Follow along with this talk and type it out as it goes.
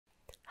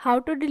How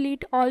to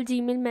delete all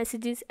Gmail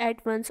messages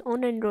at once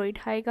on Android.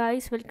 Hi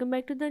guys, welcome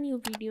back to the new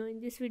video. In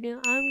this video,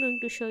 I'm going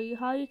to show you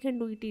how you can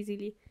do it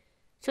easily.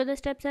 So the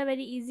steps are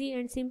very easy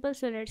and simple,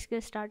 so let's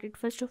get started.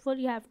 First of all,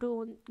 you have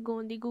to go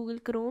on the Google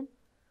Chrome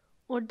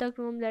or the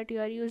Chrome that you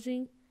are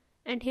using,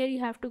 and here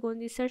you have to go in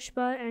the search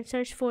bar and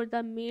search for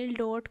the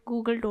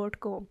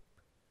mail.google.com.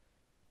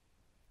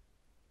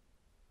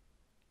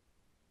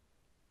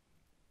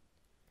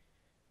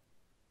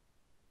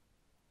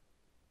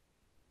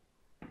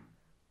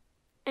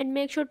 And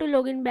make sure to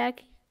log in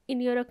back in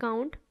your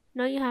account.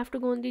 Now you have to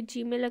go on the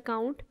Gmail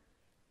account.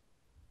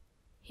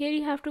 Here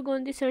you have to go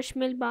on the search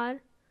mail bar,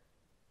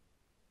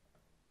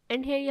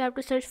 and here you have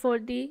to search for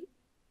the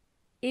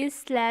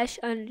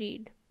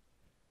is/unread.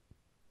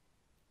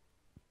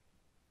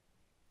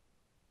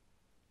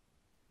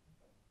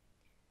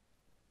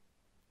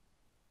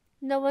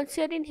 Now once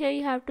you're in here,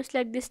 you have to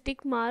select this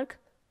tick mark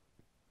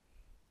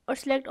or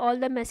select all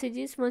the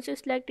messages. Once you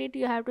select it,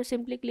 you have to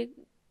simply click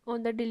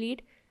on the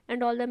delete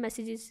and all the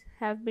messages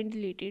have been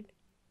deleted.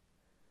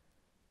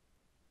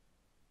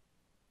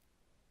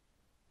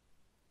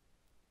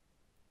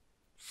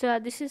 So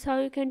this is how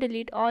you can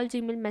delete all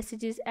Gmail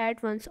messages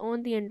at once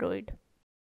on the Android.